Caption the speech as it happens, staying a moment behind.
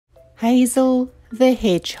Hazel the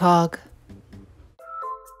hedgehog.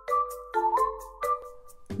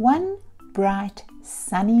 One bright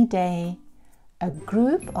sunny day, a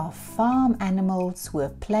group of farm animals were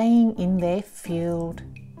playing in their field.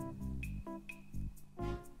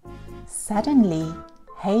 Suddenly,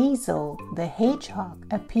 Hazel the hedgehog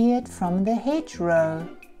appeared from the hedgerow.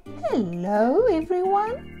 "Hello,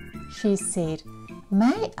 everyone," she said.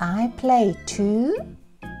 "May I play too?"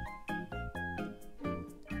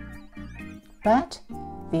 But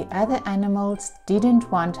the other animals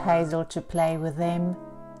didn't want Hazel to play with them.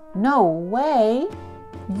 "No way!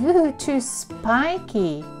 You're too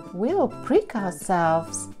spiky. We'll prick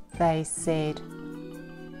ourselves," they said.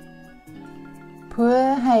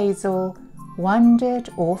 Poor Hazel wandered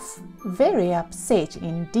off, very upset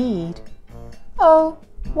indeed. "Oh,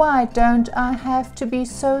 why don't I have to be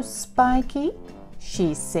so spiky?"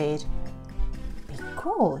 she said.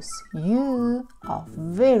 "Because you are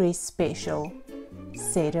very special,"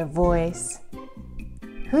 said a voice.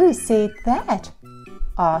 "Who said that?"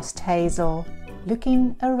 asked Hazel,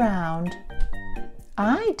 looking around.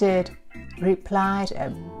 "I did," replied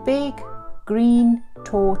a big green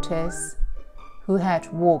tortoise, who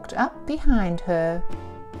had walked up behind her.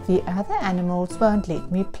 "The other animals won't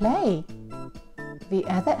let me play." "The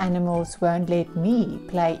other animals won't let me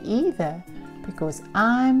play either, because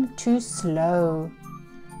I'm too slow,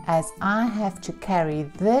 as I have to carry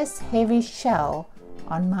this heavy shell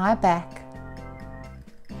on my back."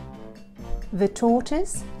 The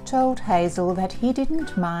tortoise told Hazel that he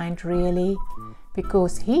didn't mind really,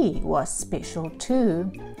 because he was special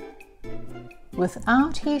too.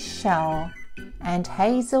 Without his shell and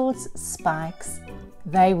Hazel's spikes,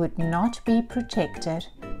 they would not be protected.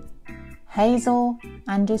 Hazel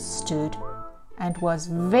understood and was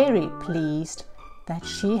very pleased that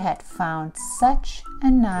she had found such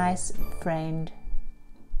a nice friend.